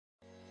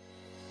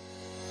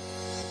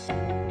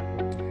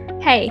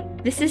Hey,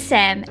 this is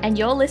Sam, and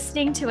you're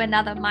listening to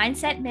another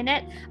Mindset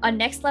Minute on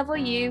Next Level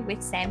You with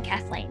Sam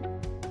Kathleen.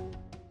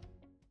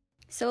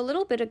 So a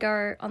little bit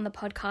ago on the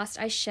podcast,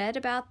 I shared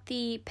about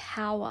the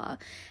power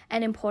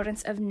and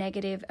importance of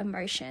negative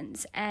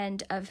emotions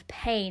and of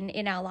pain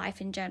in our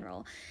life in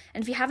general.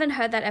 And if you haven't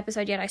heard that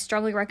episode yet, I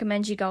strongly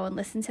recommend you go and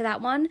listen to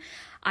that one.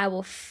 I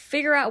will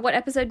figure out what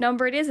episode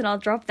number it is and I'll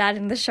drop that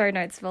in the show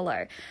notes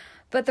below.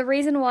 But the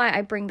reason why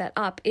I bring that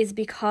up is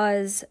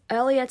because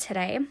earlier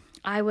today,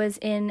 I was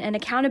in an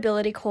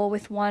accountability call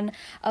with one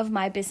of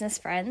my business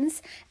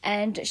friends,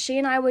 and she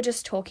and I were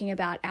just talking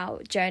about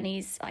our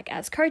journeys, like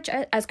as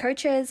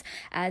coaches,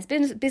 as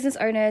business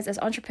owners, as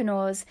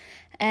entrepreneurs.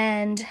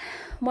 And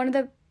one of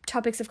the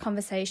topics of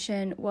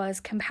conversation was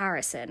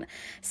comparison,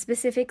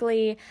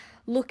 specifically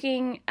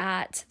looking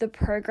at the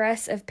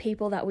progress of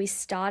people that we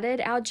started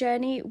our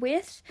journey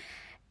with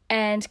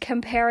and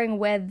comparing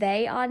where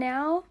they are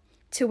now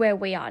to where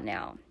we are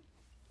now.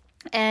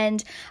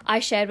 And I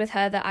shared with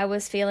her that I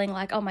was feeling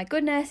like, oh my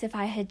goodness, if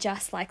I had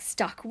just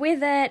stuck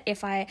with it,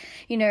 if I,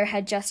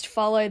 had just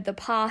followed the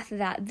path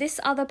that this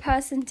other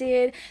person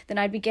did, then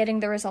I'd be getting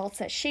the results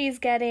that she's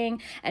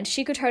getting. And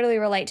she could totally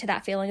relate to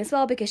that feeling as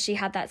well because she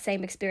had that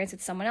same experience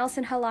with someone else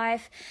in her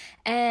life.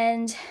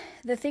 And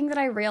the thing that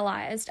I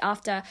realized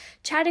after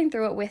chatting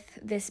through it with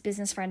this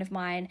business friend of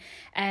mine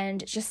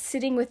and just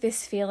sitting with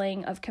this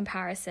feeling of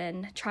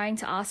comparison, trying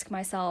to ask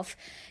myself,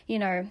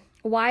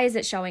 why is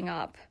it showing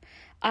up?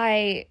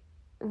 I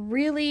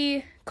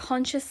really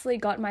consciously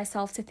got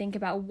myself to think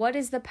about what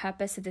is the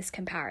purpose of this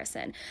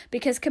comparison,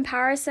 because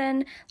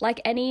comparison, like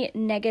any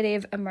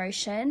negative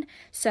emotion,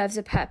 serves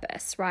a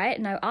purpose, right?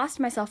 And I asked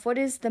myself, what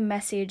is the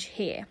message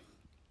here?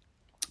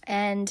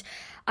 And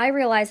I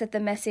realized that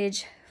the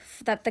message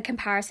that the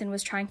comparison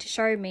was trying to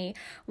show me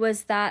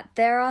was that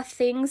there are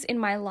things in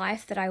my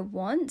life that I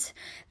want.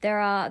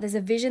 There's a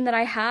vision that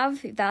I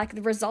have, that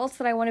the results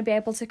that I want to be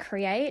able to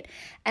create.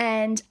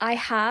 And I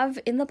have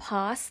in the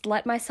past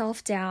let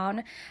myself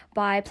down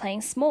by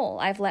playing small.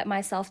 I've let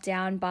myself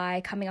down by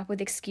coming up with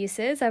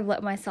excuses. I've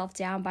let myself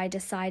down by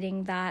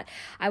deciding that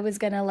I was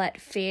going to let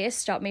fear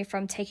stop me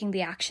from taking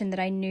the action that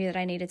I knew that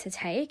I needed to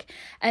take.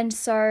 And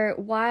so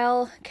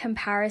while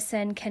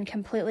comparison can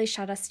completely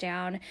shut us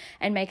down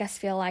and make us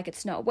feel like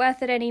it's not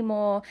worth it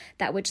anymore,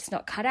 that we're just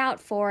not cut out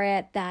for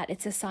it, that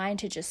it's a sign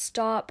to just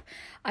stop,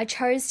 I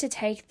chose to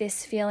take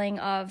this feeling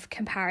of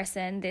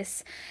comparison,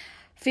 this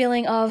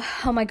feeling of,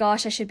 oh my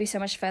gosh, I should be so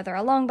much further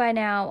along by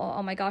now, or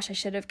oh my gosh, I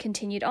should have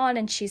continued on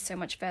and she's so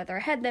much further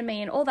ahead than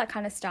me, and all that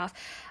kind of stuff.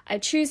 I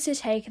choose to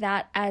take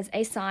that as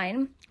a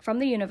sign from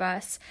the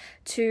universe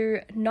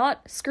to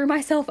not screw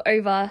myself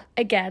over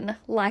again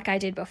like I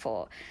did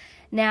before.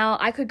 Now,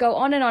 I could go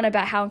on and on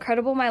about how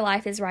incredible my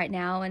life is right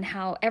now and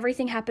how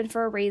everything happened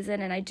for a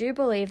reason, and I do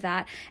believe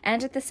that.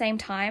 And at the same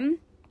time,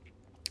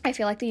 I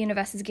feel like the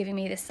universe is giving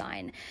me this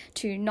sign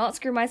to not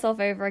screw myself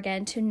over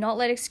again, to not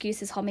let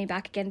excuses hold me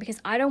back again,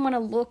 because I don't want to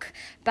look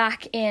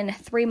back in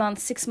 3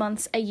 months, 6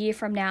 months, a year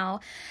from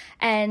now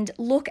and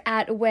look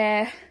at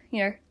where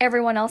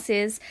everyone else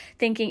is,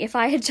 thinking if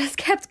I had just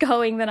kept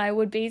going, then I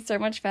would be so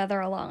much further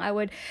along. I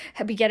would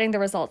be getting the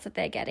results that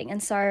they're getting.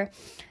 And so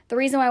the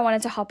reason why I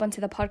wanted to hop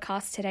onto the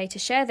podcast today to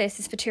share this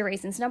is for two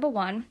reasons. Number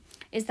one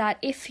is that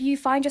if you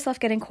find yourself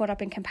getting caught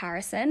up in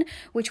comparison,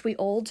 which we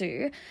all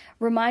do,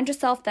 remind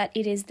yourself that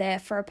it is there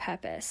for a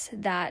purpose,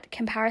 that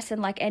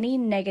comparison, like any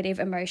negative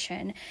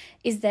emotion,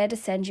 is there to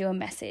send you a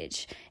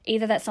message,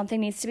 either that something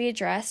needs to be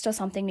addressed or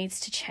something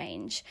needs to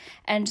change.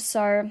 And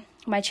so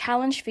my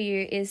challenge for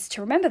you is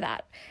to remember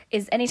that,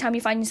 is anytime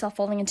you find yourself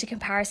falling into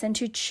comparison,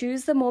 to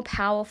choose the more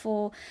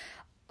powerful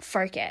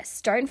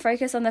focus. Don't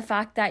focus on the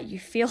fact that you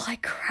feel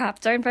like crap.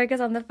 Don't focus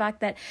on the fact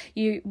that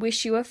you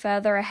wish you were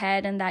further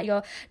ahead and that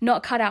you're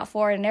not cut out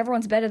for it and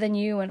everyone's better than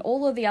you and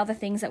all of the other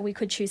things that we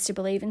could choose to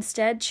believe.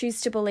 Instead, choose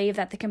to believe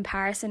that the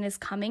comparison is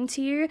coming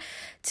to you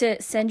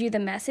to send you the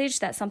message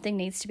that something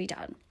needs to be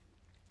done.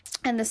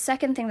 And the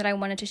second thing that I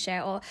wanted to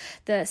share, or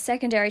the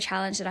secondary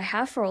challenge that I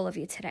have for all of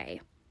you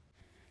today,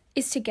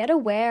 is to get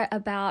aware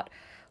about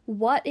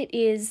what it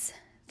is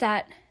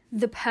that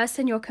the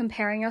person you're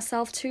comparing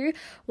yourself to,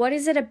 what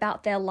is it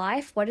about their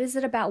life? What is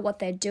it about what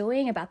they're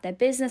doing, about their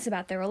business,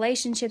 about their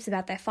relationships,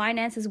 about their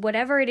finances,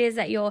 whatever it is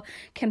that you're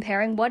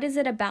comparing, what is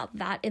it about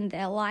that in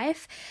their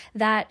life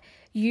that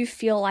you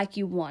feel like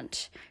you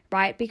want,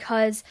 right?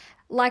 Because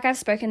like I've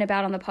spoken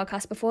about on the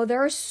podcast before,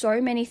 there are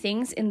so many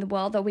things in the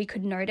world that we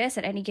could notice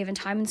at any given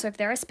time. And so if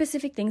there are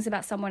specific things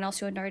about someone else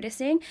you're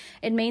noticing,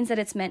 it means that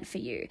it's meant for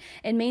you.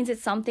 It means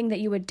it's something that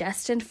you were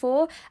destined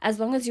for, as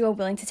long as you are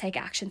willing to take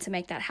action to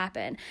make that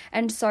happen.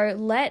 And so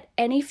let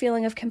any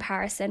feeling of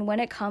comparison, when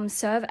it comes,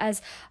 serve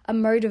as a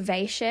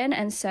motivation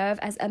and serve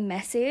as a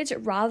message,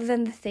 rather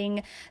than the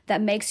thing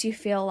that makes you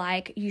feel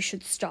like you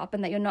should stop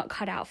and that you're not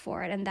cut out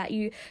for it and that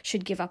you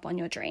should give up on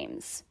your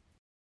dreams.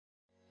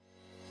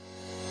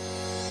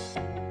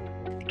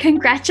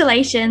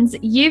 Congratulations,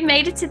 you've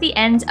made it to the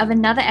end of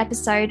another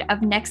episode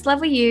of Next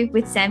Level You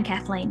with Sam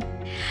Kathleen.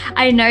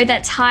 I know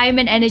that time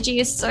and energy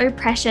is so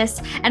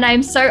precious, and I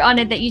am so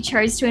honored that you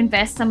chose to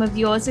invest some of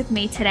yours with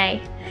me today.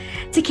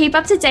 To keep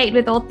up to date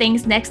with all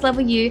things Next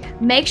Level You,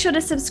 make sure to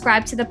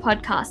subscribe to the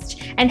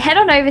podcast and head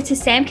on over to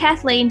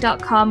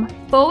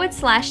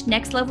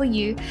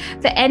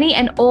samkathleen.com/nextlevelU for any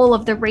and all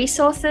of the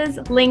resources,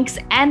 links,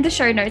 and the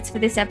show notes for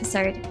this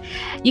episode.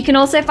 You can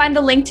also find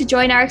the link to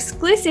join our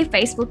exclusive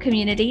Facebook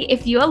community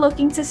if you are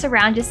looking to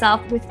surround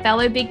yourself with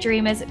fellow big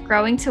dreamers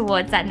growing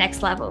towards that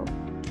next level.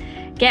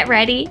 Get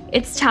ready,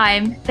 it's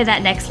time for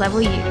that next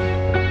level you.